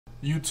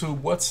YouTube,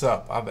 what's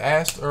up? I've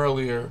asked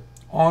earlier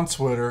on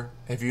Twitter.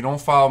 If you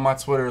don't follow my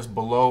Twitter, it's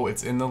below.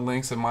 It's in the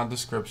links in my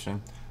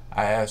description.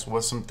 I asked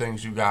what's some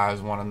things you guys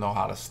want to know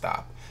how to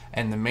stop.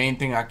 And the main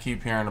thing I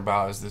keep hearing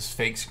about is this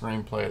fake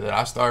screenplay that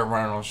I started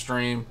running on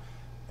stream.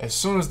 As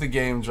soon as the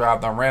game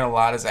dropped, I ran a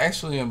lot. It's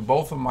actually in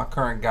both of my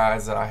current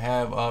guides that I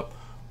have up.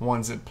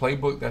 One's at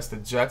Playbook, that's the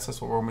Jets,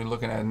 that's what we're going to be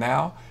looking at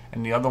now.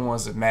 And the other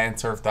one's at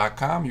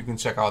MaddenTurf.com. You can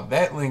check out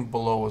that link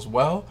below as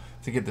well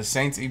to get the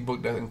Saints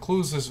ebook that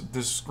includes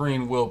this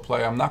screen will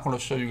play. I'm not going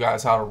to show you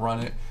guys how to run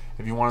it.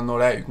 If you want to know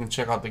that, you can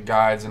check out the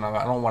guides. And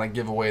I don't want to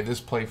give away this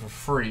play for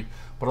free.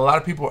 But a lot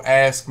of people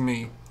ask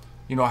me,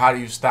 you know, how do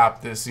you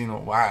stop this? You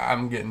know,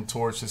 I'm getting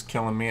torched, just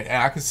killing me.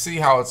 And I can see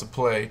how it's a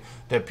play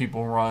that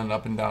people run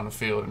up and down the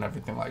field and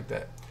everything like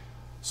that.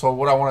 So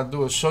what I want to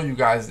do is show you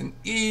guys an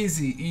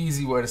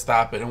easy way to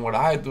stop it and what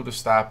I do to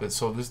stop it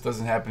so this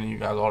doesn't happen to you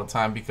guys all the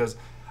time. Because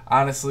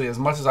honestly, as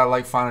much as I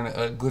like finding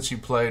a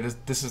glitchy play,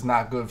 this is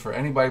not good for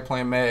anybody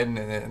playing Madden,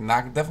 and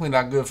definitely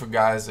not good for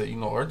guys that, you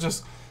know, are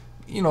just,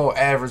 you know,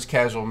 average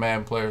casual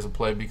Madden players to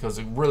play, because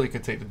it really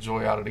could take the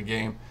joy out of the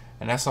game.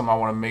 And that's something I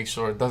want to make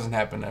sure it doesn't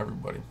happen to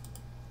everybody.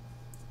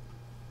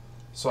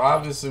 So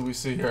obviously we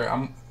see here,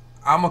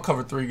 I'm a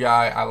cover 3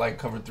 guy. I like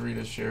cover 3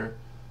 this year.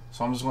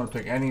 So I'm just going to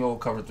pick any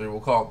old cover 3. We'll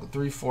call it the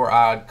 3-4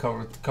 odd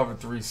cover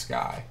 3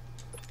 sky.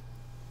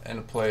 And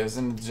the play is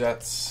in the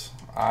Jets,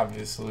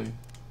 obviously.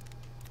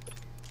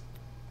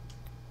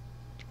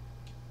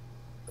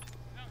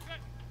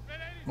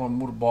 I'm going to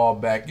move the ball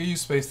back. Give you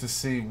space to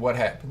see what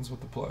happens with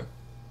the play.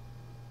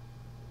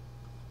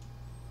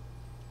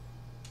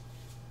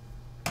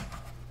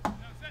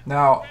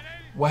 Now,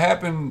 what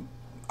happened,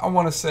 I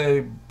want to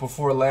say,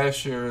 before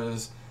last year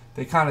is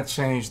they kind of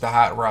changed the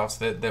hot routes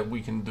that we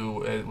can do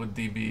with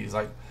DBs.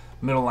 Like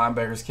middle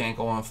linebackers can't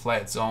go in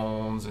flat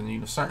zones, and, you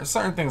know,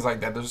 certain things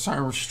like that. There's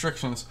certain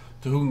restrictions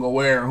to who can go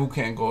where and who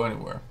can't go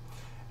anywhere.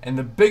 And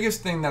the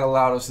biggest thing that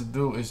allowed us to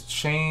do is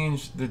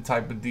change the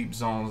type of deep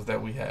zones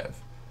that we have.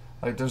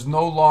 Like, there's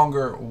no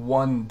longer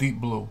one deep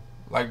blue.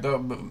 Like,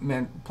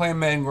 playing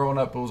Madden growing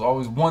up, it was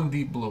always one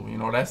deep blue. You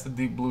know, that's the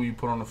deep blue you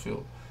put on the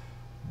field.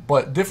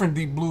 But different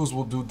deep blues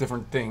will do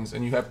different things,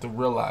 and you have to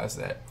realize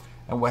that.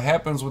 And what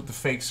happens with the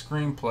fake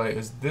screenplay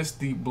is this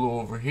deep blue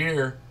over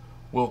here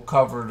will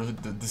cover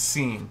the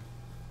seam.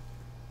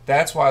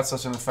 That's why it's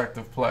such an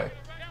effective play.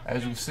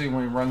 As you see,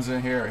 when he runs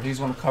in here, he's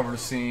going to cover the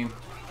seam.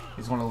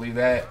 He's going to leave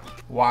that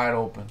wide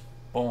open.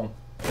 Boom.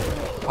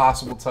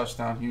 Possible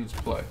touchdown, huge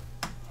play.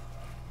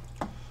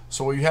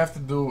 So what you have to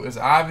do is,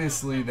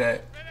 obviously,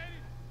 that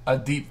a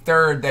deep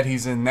third that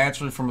he's in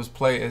naturally from his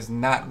play is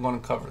not going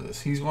to cover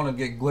this. He's going to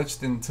get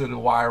glitched into the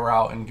Y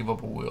route and give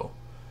up a wheel.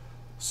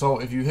 So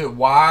if you hit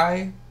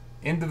Y,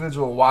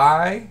 individual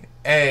Y,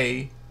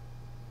 A,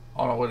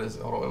 oh no, what is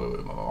it? Hold on,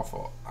 wait, my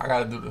fault. I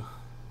gotta do the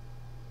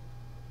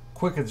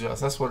quick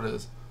adjust. That's what it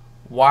is.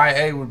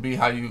 YA would be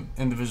how you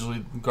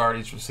individually guard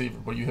each receiver.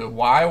 But you hit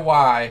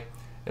YY,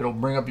 it'll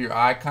bring up your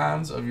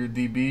icons of your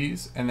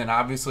DBs, and then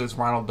obviously it's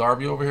Ronald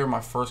Darby over here, my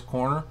first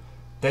corner.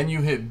 Then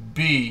you hit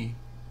B.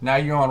 Now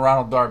you're on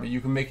Ronald Darby. You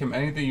can make him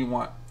anything you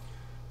want.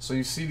 So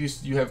you see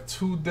these. You have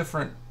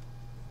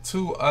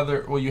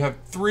you have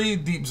 3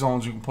 deep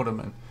zones you can put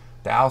him in.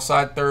 The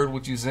outside third,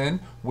 which he's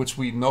in, which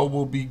we know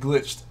will be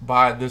glitched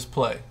by this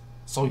play.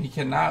 So he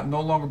cannot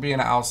no longer be in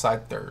the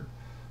outside third.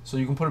 So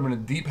you can put him in a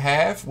deep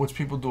half, which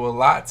people do a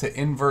lot to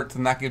invert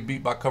to not get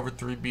beat by cover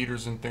 3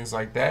 beaters and things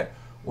like that.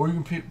 Or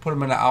you can put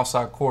him in the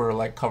outside quarter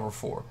like cover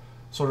 4.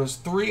 So there's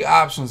 3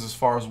 options as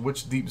far as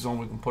which deep zone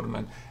we can put him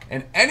in.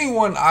 And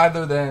anyone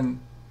other than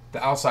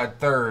the outside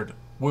third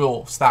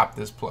will stop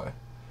this play.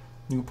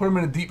 You can put him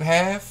in a deep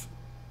half.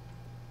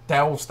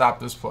 That will stop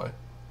this play.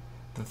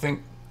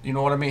 You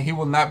know what I mean? He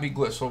will not be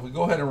glitched. So if we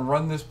go ahead and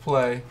run this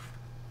play,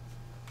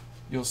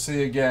 you'll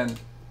see again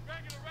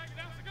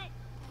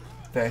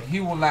that he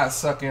will not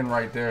suck in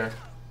right there.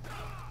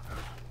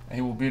 And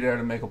he will be there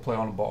to make a play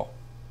on the ball.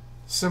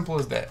 Simple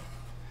as that.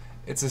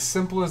 It's as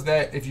simple as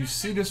that. If you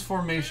see this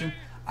formation,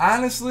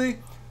 honestly,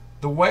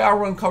 the way I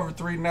run cover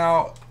 3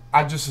 now,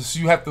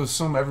 you have to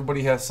assume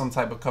everybody has some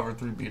type of cover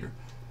 3 beater.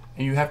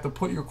 And you have to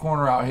put your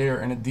corner out here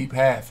in a deep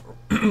half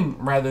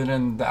rather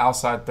than the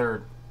outside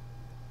third,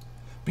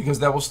 because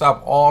that will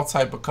stop all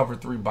type of cover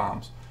 3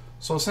 bombs.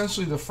 So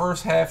essentially the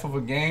first half of a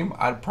game,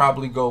 I'd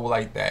probably go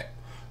like that.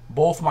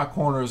 Both my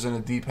corners in a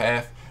deep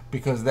half,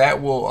 because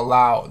that won't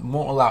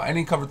allow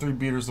any cover 3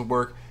 beaters to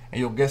work, and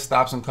you'll get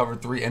stops in cover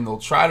 3, and they'll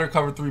try their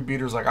cover 3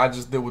 beaters like I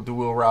just did with the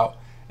wheel route,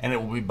 and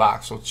it will be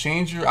boxed. So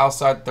change your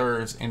outside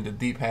thirds into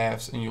deep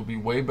halves, and you'll be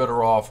way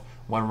better off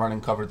when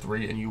running cover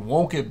 3, and you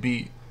won't get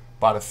beat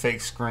by the fake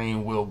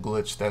screen wheel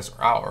glitch that's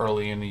out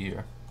early in the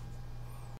year.